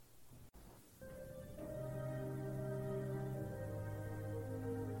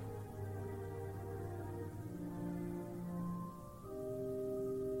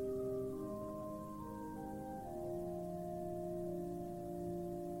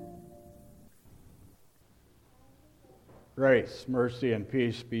Grace, mercy, and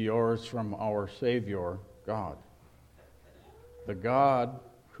peace be yours from our Savior, God. The God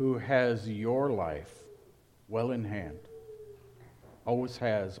who has your life well in hand, always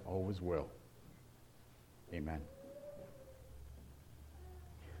has, always will. Amen.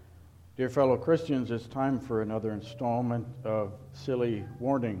 Dear fellow Christians, it's time for another installment of silly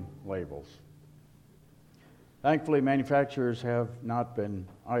warning labels. Thankfully, manufacturers have not been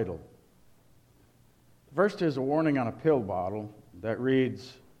idle. First is a warning on a pill bottle that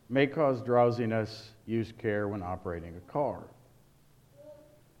reads, "May cause drowsiness, use care when operating a car."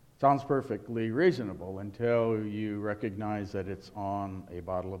 Sounds perfectly reasonable until you recognize that it's on a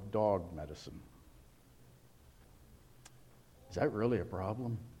bottle of dog medicine. Is that really a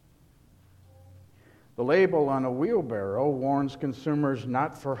problem? The label on a wheelbarrow warns consumers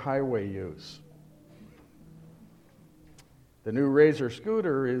not for highway use. The new Razor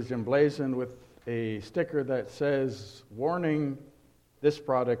scooter is emblazoned with a sticker that says, "Warning, this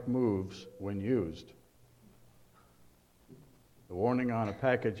product moves when used." The warning on a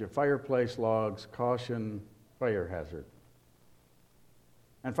package of fireplace logs, "Caution, fire hazard."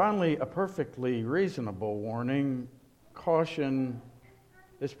 And finally, a perfectly reasonable warning, "Caution,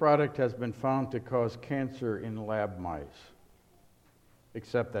 this product has been found to cause cancer in lab mice,"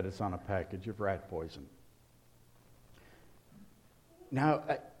 except that it's on a package of rat poison. Now,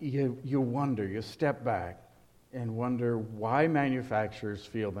 you wonder, you step back and wonder why manufacturers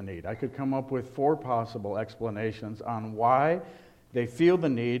feel the need. I could come up with 4 possible explanations on why they feel the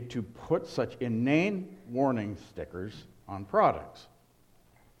need to put such inane warning stickers on products.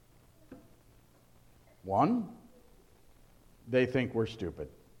 1, they think we're stupid.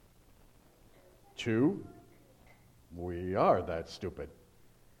 2, we are that stupid.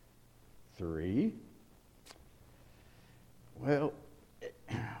 3, well,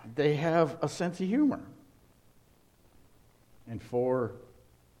 they have a sense of humor. And 4,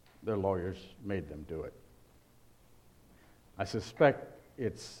 their lawyers made them do it. I suspect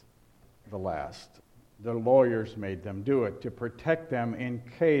it's the last. Their lawyers made them do it to protect them in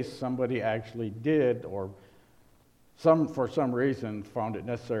case somebody actually did or for some reason found it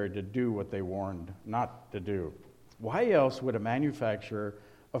necessary to do what they warned not to do. Why else would a manufacturer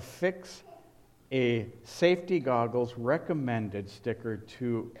affix a safety goggles recommended sticker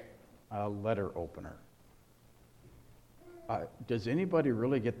to a letter opener? Does anybody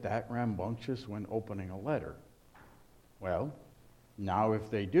really get that rambunctious when opening a letter? Well, now if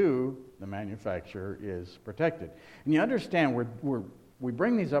they do, the manufacturer is protected. And you understand, we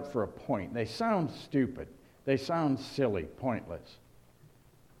bring these up for a point. They sound stupid. They sound silly, pointless.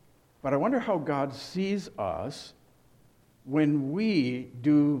 But I wonder how God sees us when we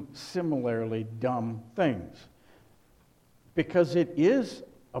do similarly dumb things. Because it is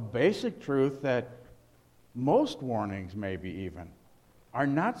a basic truth that most warnings, maybe even, are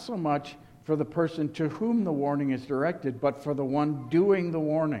not so much for the person to whom the warning is directed, but for the one doing the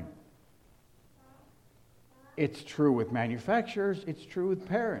warning. It's true with manufacturers, it's true with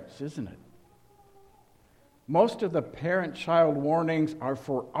parents, isn't it? Most of the parent-child warnings are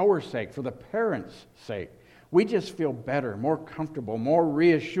for our sake, for the parents' sake. We just feel better, more comfortable, more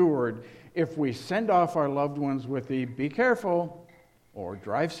reassured if we send off our loved ones with the "be careful" or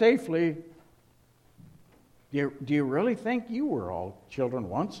 "drive safely." Do you really think you were all children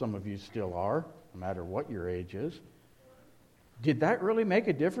once? Some of you still are, no matter what your age is. Did that really make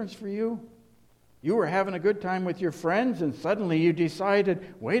a difference for you? You were having a good time with your friends and suddenly you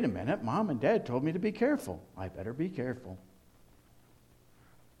decided, "Wait a minute, Mom and Dad told me to be careful. I better be careful."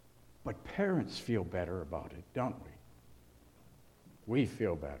 But parents feel better about it, don't we? We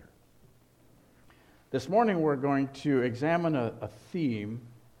feel better. This morning we're going to examine a theme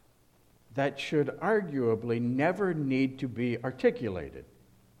that should arguably never need to be articulated,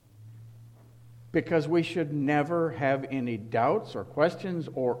 because we should never have any doubts or questions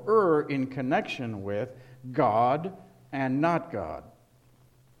or err in connection with God and not God.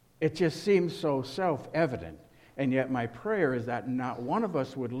 It just seems so self-evident. And yet my prayer is that not one of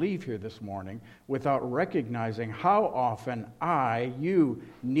us would leave here this morning without recognizing how often you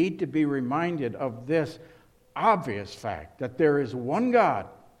need to be reminded of this obvious fact, that there is one God,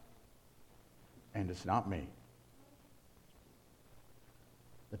 and it's not me.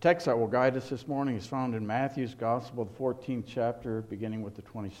 The text that will guide us this morning is found in Matthew's Gospel, the 14th chapter, beginning with the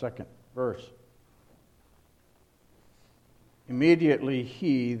 22nd verse. Immediately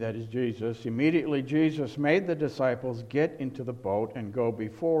Jesus made the disciples get into the boat and go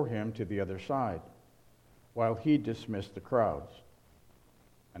before him to the other side, while he dismissed the crowds.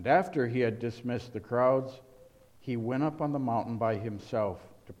 And after he had dismissed the crowds, he went up on the mountain by himself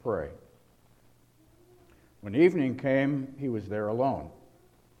to pray. When evening came, he was there alone.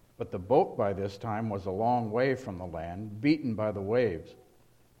 But the boat by this time was a long way from the land, beaten by the waves,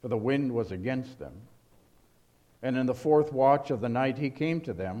 for the wind was against them. And in the fourth watch of the night he came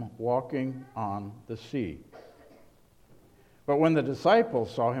to them, walking on the sea. But when the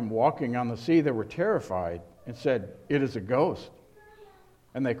disciples saw him walking on the sea, they were terrified and said, "It is a ghost."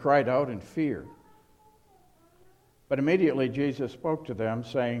 And they cried out in fear. But immediately Jesus spoke to them,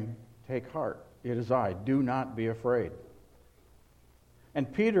 saying, "Take heart, it is I, do not be afraid."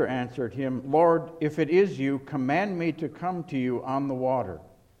 And Peter answered him, "Lord, if it is you, command me to come to you on the water."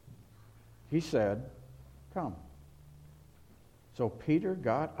 He said, "Come." So Peter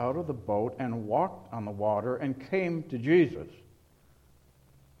got out of the boat and walked on the water and came to Jesus.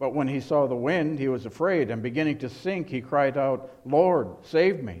 But when he saw the wind, he was afraid, and beginning to sink, he cried out, "Lord,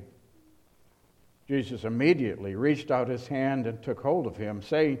 save me." Jesus immediately reached out his hand and took hold of him,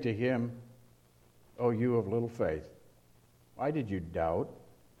 saying to him, "O you of little faith, why did you doubt?"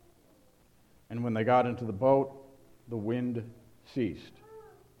 And when they got into the boat, the wind ceased.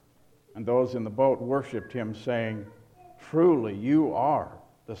 And those in the boat worshipped him, saying, "Truly you are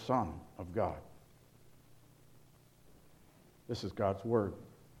the Son of God." This is God's word.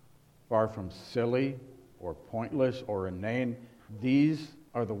 Far from silly or pointless or inane, these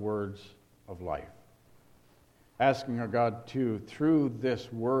are the words of life. Asking our God to, through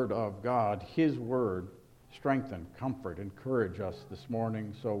this word of God, his word, strengthen, comfort, encourage us this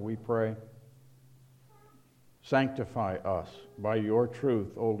morning. So we pray, sanctify us by your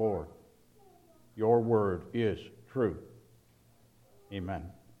truth, O Lord. Your word is truth. Amen.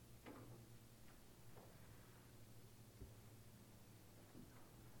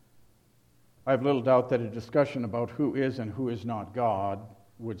 I have little doubt that a discussion about who is and who is not God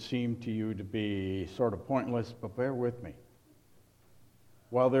would seem to you to be sort of pointless, but bear with me.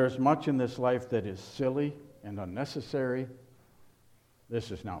 While there is much in this life that is silly and unnecessary,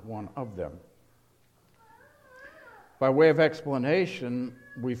 this is not one of them. By way of explanation,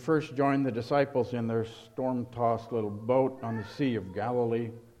 we first join the disciples in their storm-tossed little boat on the Sea of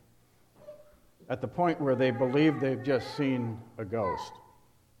Galilee at the point where they believe they've just seen a ghost.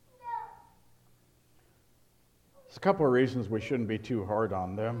 There's a couple of reasons we shouldn't be too hard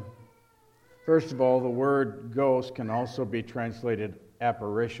on them. First of all, the word ghost can also be translated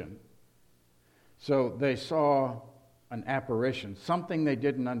apparition. So they saw an apparition, something they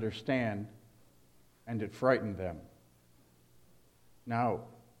didn't understand, and it frightened them. Now,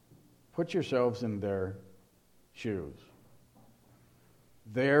 put yourselves in their shoes.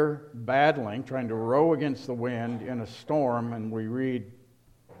 They're battling, trying to row against the wind in a storm, and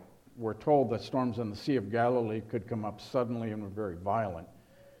we're told that storms on the Sea of Galilee could come up suddenly and were very violent.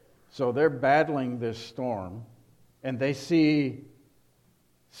 So they're battling this storm, and they see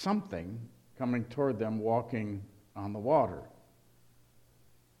something coming toward them walking on the water.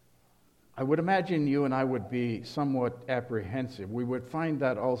 I would imagine you and I would be somewhat apprehensive. We would find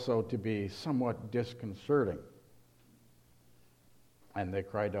that also to be somewhat disconcerting. And they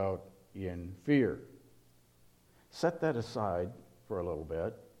cried out in fear. Set that aside for a little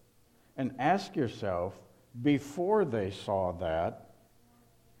bit and ask yourself, before they saw that,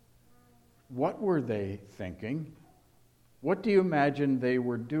 what were they thinking? What do you imagine they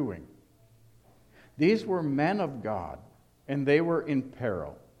were doing? These were men of God, and they were in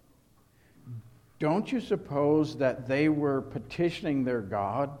peril. Don't you suppose that they were petitioning their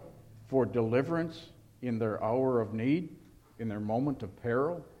God for deliverance in their hour of need, in their moment of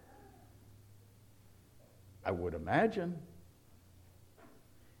peril? I would imagine.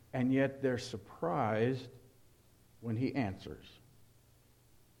 And yet they're surprised when he answers.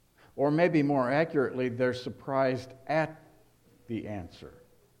 Or maybe more accurately, they're surprised at the answer.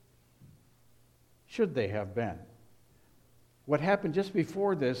 Should they have been? What happened just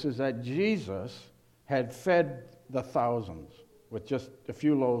before this is that Jesus had fed the thousands with just a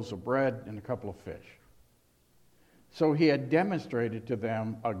few loaves of bread and a couple of fish. So he had demonstrated to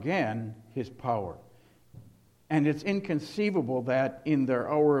them again his power. And it's inconceivable that in their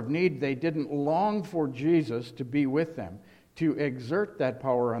hour of need, they didn't long for Jesus to be with them, to exert that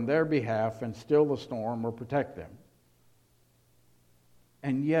power on their behalf and still the storm or protect them.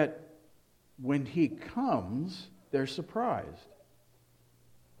 And yet, when he comes, they're surprised.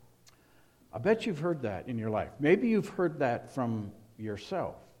 I bet you've heard that in your life. Maybe you've heard that from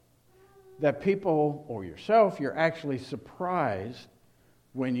yourself. That people, or yourself, you're actually surprised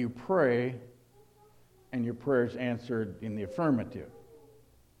when you pray and your prayer's answered in the affirmative.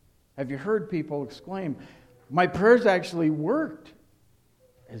 Have you heard people exclaim, "My prayers actually worked,"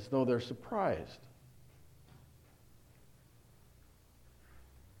 as though they're surprised?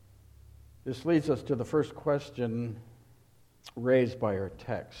 This leads us to the first question raised by our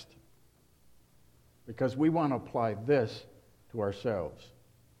text, because we want to apply this to ourselves.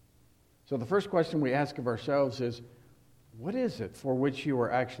 So the first question we ask of ourselves is, what is it for which you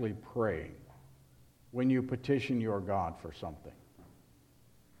are actually praying when you petition your God for something?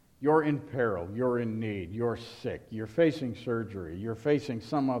 You're in peril, you're in need, you're sick, you're facing surgery, you're facing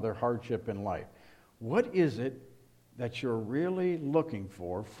some other hardship in life. What is it that you're really looking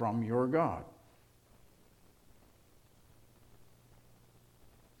for from your God?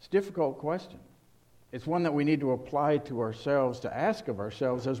 It's a difficult question. It's one that we need to apply to ourselves, to ask of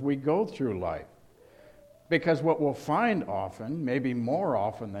ourselves as we go through life. Because what we'll find often, maybe more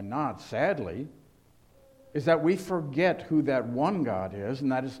often than not, sadly, is that we forget who that one God is,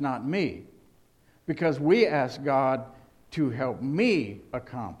 and that it's not me. Because we ask God to help me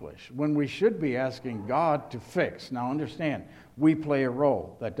accomplish, when we should be asking God to fix. Now understand, we play a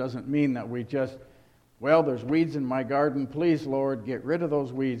role. That doesn't mean that we just, well, there's weeds in my garden, please, Lord, get rid of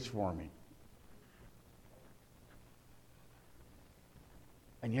those weeds for me.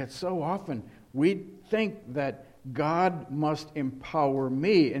 And yet so often we think that God must empower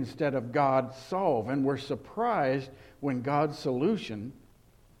me instead of God solve. And we're surprised when God's solution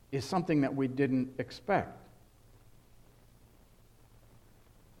is something that we didn't expect.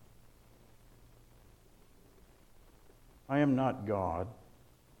 I am not God.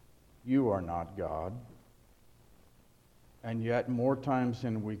 You are not God. And yet, more times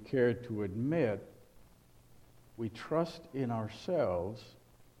than we care to admit, we trust in ourselves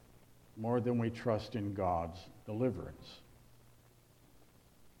more than we trust in God's deliverance.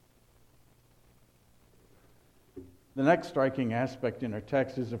 The next striking aspect in our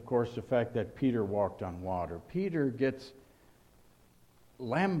text is, of course, the fact that Peter walked on water. Peter gets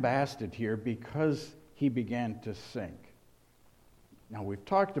lambasted here because he began to sink. Now, we've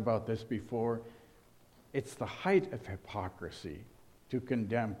talked about this before. It's the height of hypocrisy to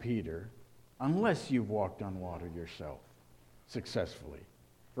condemn Peter unless you've walked on water yourself successfully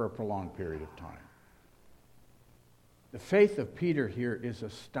for a prolonged period of time. The faith of Peter here is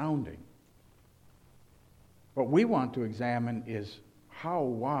astounding. What we want to examine is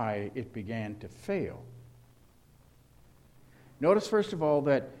why it began to fail. Notice, first of all,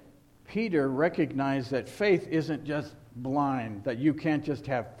 that Peter recognized that faith isn't just blind, that you can't just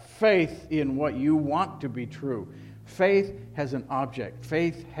have faith in what you want to be true. Faith has an object.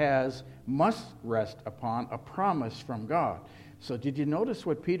 Faith must rest upon a promise from God. So did you notice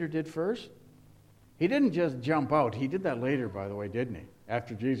what Peter did first? He didn't just jump out. He did that later, by the way, didn't he?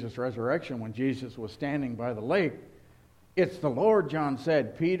 After Jesus' resurrection, when Jesus was standing by the lake, it's the Lord, John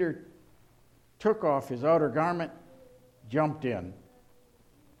said. Peter took off his outer garment, jumped in.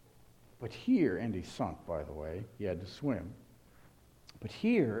 But here, and he sunk, by the way, he had to swim. But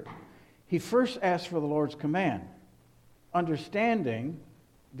here, he first asked for the Lord's command, understanding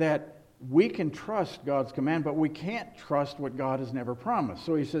that we can trust God's command, but we can't trust what God has never promised.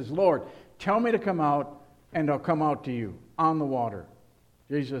 So he says, Lord, tell me to come out, and I'll come out to you on the water.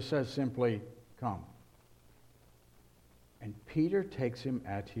 Jesus says simply, come. And Peter takes him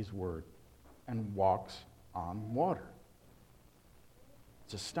at his word and walks on water.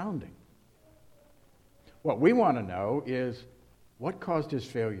 It's astounding. What we want to know is, what caused his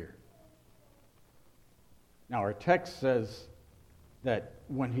failure? Now, our text says that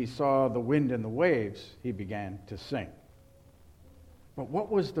when he saw the wind and the waves, he began to sink. But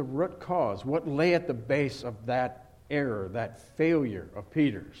what was the root cause? What lay at the base of that error, that failure of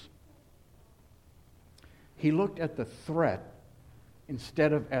Peter's? He looked at the threat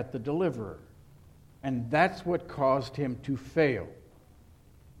instead of at the deliverer. And that's what caused him to fail.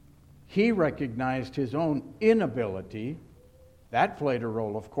 He recognized his own inability. That played a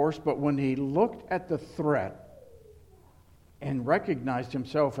role, of course, but when he looked at the threat and recognized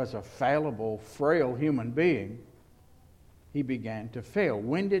himself as a fallible, frail human being, he began to fail.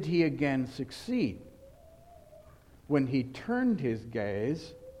 When did he again succeed? When he turned his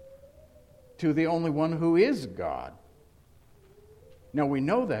gaze to the only one who is God. Now, we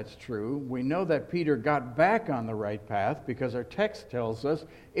know that's true. We know that Peter got back on the right path because our text tells us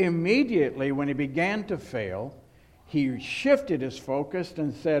immediately when he began to fail, he shifted his focus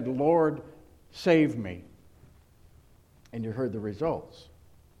and said, Lord, save me. And you heard the results.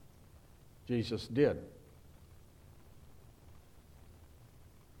 Jesus did.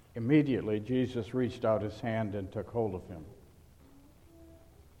 Immediately, Jesus reached out his hand and took hold of him.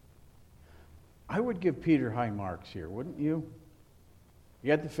 I would give Peter high marks here, wouldn't you? He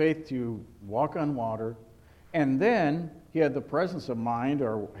had the faith to walk on water, and then he had the presence of mind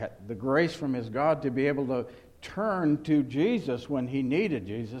or the grace from his God to be able to turned to Jesus when he needed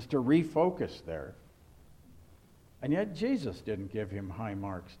Jesus to refocus there. And yet Jesus didn't give him high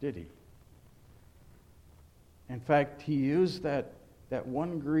marks, did he? In fact, he used that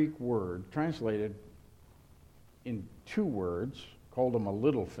one Greek word, translated in two words, called him a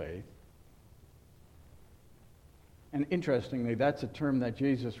little faith. And interestingly, that's a term that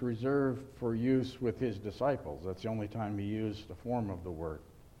Jesus reserved for use with his disciples. That's the only time he used the form of the word.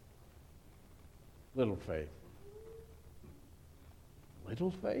 Little faith.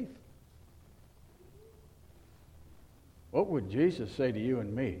 Little faith? What would Jesus say to you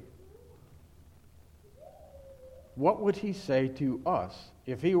and me? What would he say to us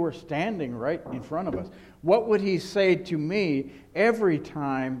if he were standing right in front of us? What would he say to me every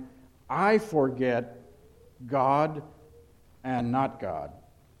time I forget God and not God?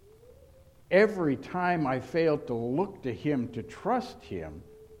 Every time I fail to look to him, to trust him,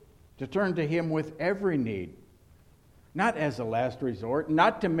 to turn to him with every need, not as a last resort,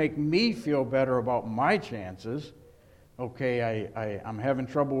 not to make me feel better about my chances. Okay, I'm having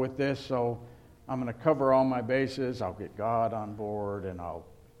trouble with this, so I'm going to cover all my bases. I'll get God on board, and I'll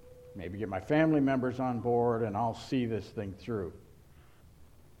maybe get my family members on board, and I'll see this thing through.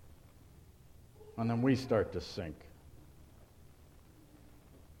 And then we start to sink.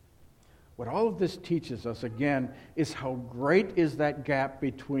 What all of this teaches us, again, is how great is that gap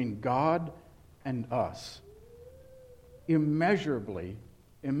between God and us. Immeasurably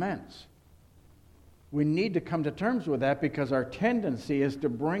immense. We need to come to terms with that because our tendency is to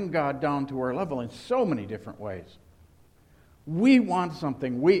bring God down to our level in so many different ways. We want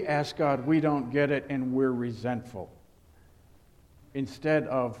something, we ask God, we don't get it, and we're resentful. Instead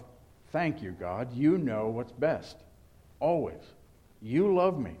of, thank you, God, you know what's best. Always. You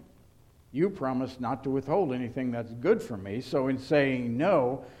love me. You promise not to withhold anything that's good for me, so in saying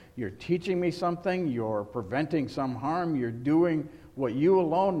no, you're teaching me something, you're preventing some harm, you're doing what you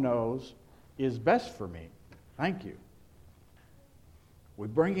alone knows is best for me. Thank you. We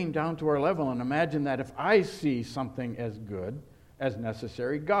bring him down to our level and imagine that if I see something as good, as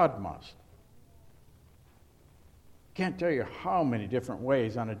necessary, God must. Can't tell you how many different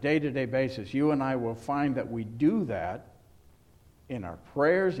ways on a day-to-day basis you and I will find that we do that in our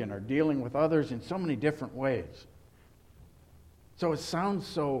prayers, in our dealing with others, in so many different ways. So it sounds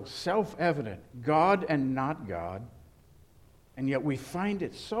so self-evident, God and not God, and yet we find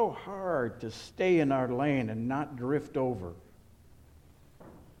it so hard to stay in our lane and not drift over.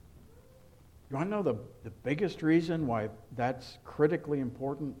 You want to know the biggest reason why that's critically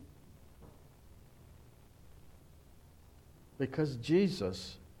important? Because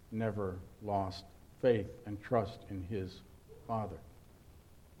Jesus never lost faith and trust in his Father.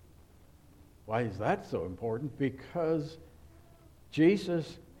 Why is that so important? Because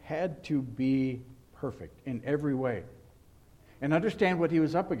Jesus had to be perfect in every way. And understand what he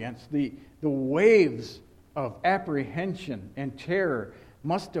was up against. The waves of apprehension and terror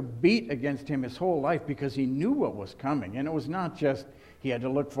must have beat against him his whole life because he knew what was coming. And it was not just he had to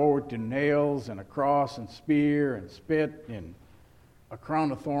look forward to nails and a cross and spear and spit and a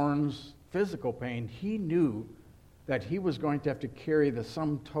crown of thorns, physical pain. He knew that he was going to have to carry the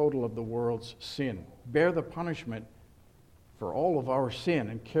sum total of the world's sin, bear the punishment for all of our sin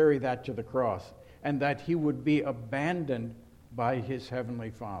and carry that to the cross, and that he would be abandoned by his heavenly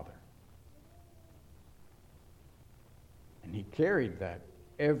Father. And he carried that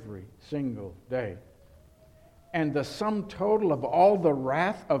every single day. And the sum total of all the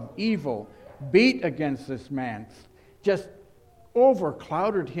wrath of evil beat against this man, just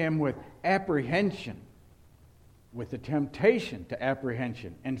overclouded him with apprehension, with the temptation to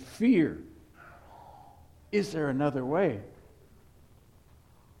apprehension and fear. Is there another way?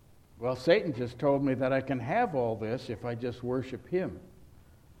 Well, Satan just told me that I can have all this if I just worship him.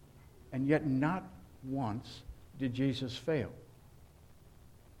 And yet not once did Jesus fail.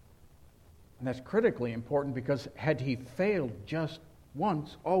 And that's critically important because had he failed just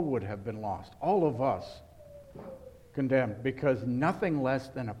once, all would have been lost. All of us condemned, because nothing less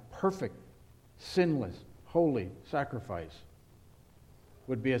than a perfect, sinless, holy sacrifice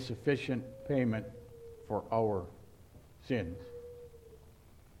would be a sufficient payment for our sins.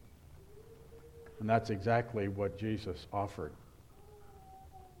 And that's exactly what Jesus offered.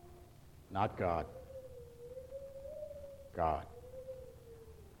 Not God. God.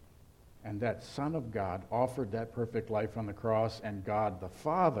 And that Son of God offered that perfect life on the cross, and God the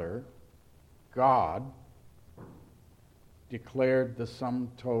Father, God, declared the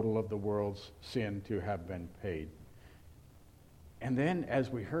sum total of the world's sin to have been paid. And then, as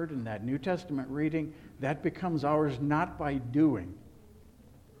we heard in that New Testament reading, that becomes ours not by doing,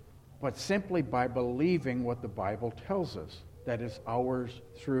 but simply by believing what the Bible tells us, that is ours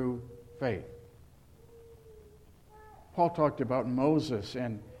through faith. Paul talked about Moses,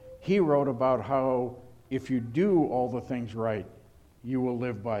 and he wrote about how if you do all the things right, you will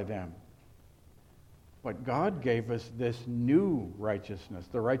live by them. But God gave us this new righteousness,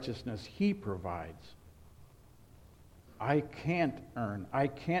 the righteousness He provides. I can't earn, I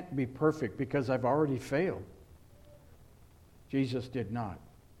can't be perfect because I've already failed. Jesus did not.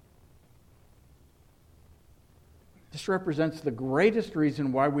 This represents the greatest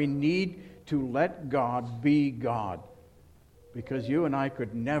reason why we need to let God be God, because you and I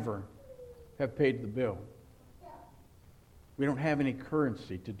could never have paid the bill. We don't have any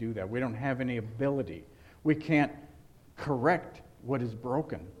currency to do that. We don't have any ability. We can't correct what is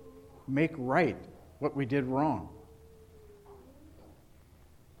broken, make right what we did wrong.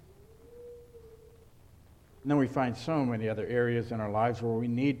 And then we find so many other areas in our lives where we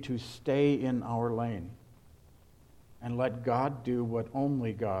need to stay in our lane and let God do what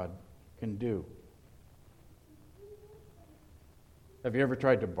only God can do. Have you ever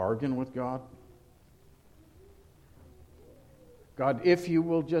tried to bargain with God? God, if you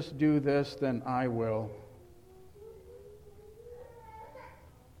will just do this, then I will.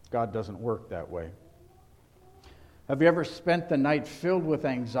 God doesn't work that way. Have you ever spent the night filled with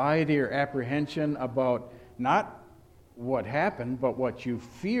anxiety or apprehension about not what happened, but what you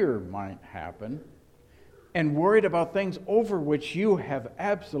fear might happen, and worried about things over which you have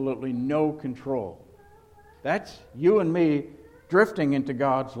absolutely no control? That's you and me drifting into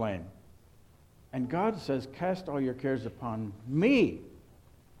God's lane. And God says, cast all your cares upon me.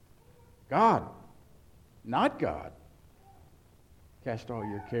 God, not God. Cast all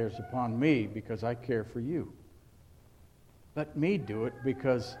your cares upon me because I care for you. Let me do it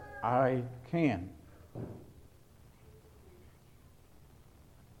because I can.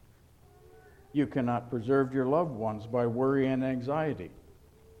 You cannot preserve your loved ones by worry and anxiety,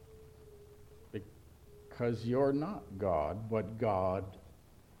 because you're not God, but God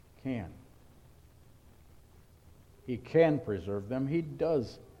can. He can preserve them. He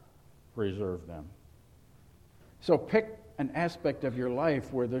does preserve them. So pick an aspect of your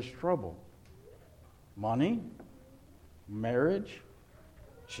life where there's trouble. Money, marriage,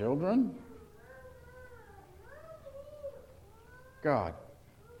 children. God,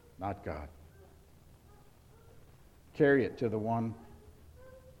 not God. Carry it to the one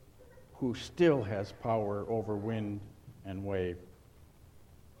who still has power over wind and wave.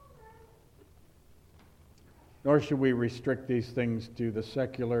 Nor should we restrict these things to the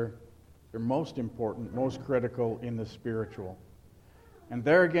secular. They're most important, most critical in the spiritual. And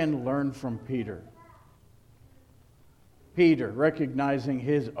there again, learn from Peter. Peter, recognizing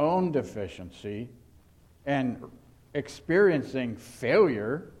his own deficiency and experiencing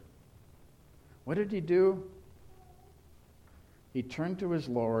failure, what did he do? He turned to his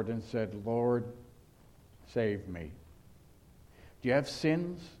Lord and said, Lord, save me. Do you have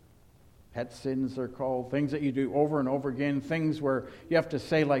sins? Pet sins are called, things that you do over and over again, things where you have to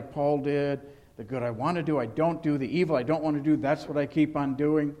say like Paul did, the good I want to do, I don't do, the evil I don't want to do, that's what I keep on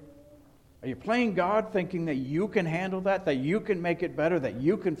doing. Are you playing God thinking that you can handle that you can make it better, that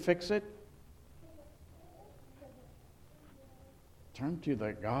you can fix it? Turn to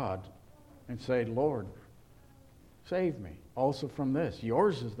that God and say, Lord, save me also from this.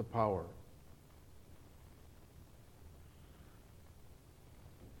 Yours is the power.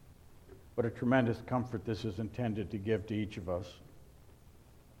 What a tremendous comfort this is intended to give to each of us.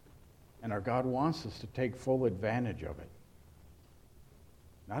 And our God wants us to take full advantage of it.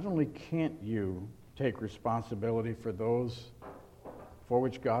 Not only can't you take responsibility for those for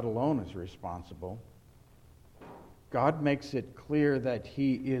which God alone is responsible, God makes it clear that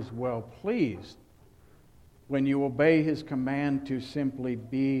He is well pleased when you obey His command to simply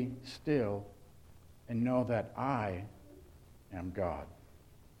be still and know that I am God.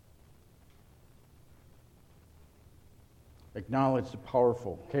 Acknowledge the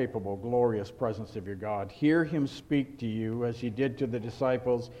powerful, capable, glorious presence of your God. Hear Him speak to you as He did to the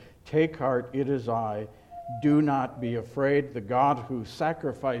disciples. Take heart, it is I. Do not be afraid. The God who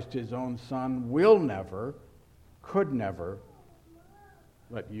sacrificed His own Son will never, could never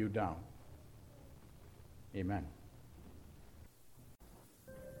let you down. Amen.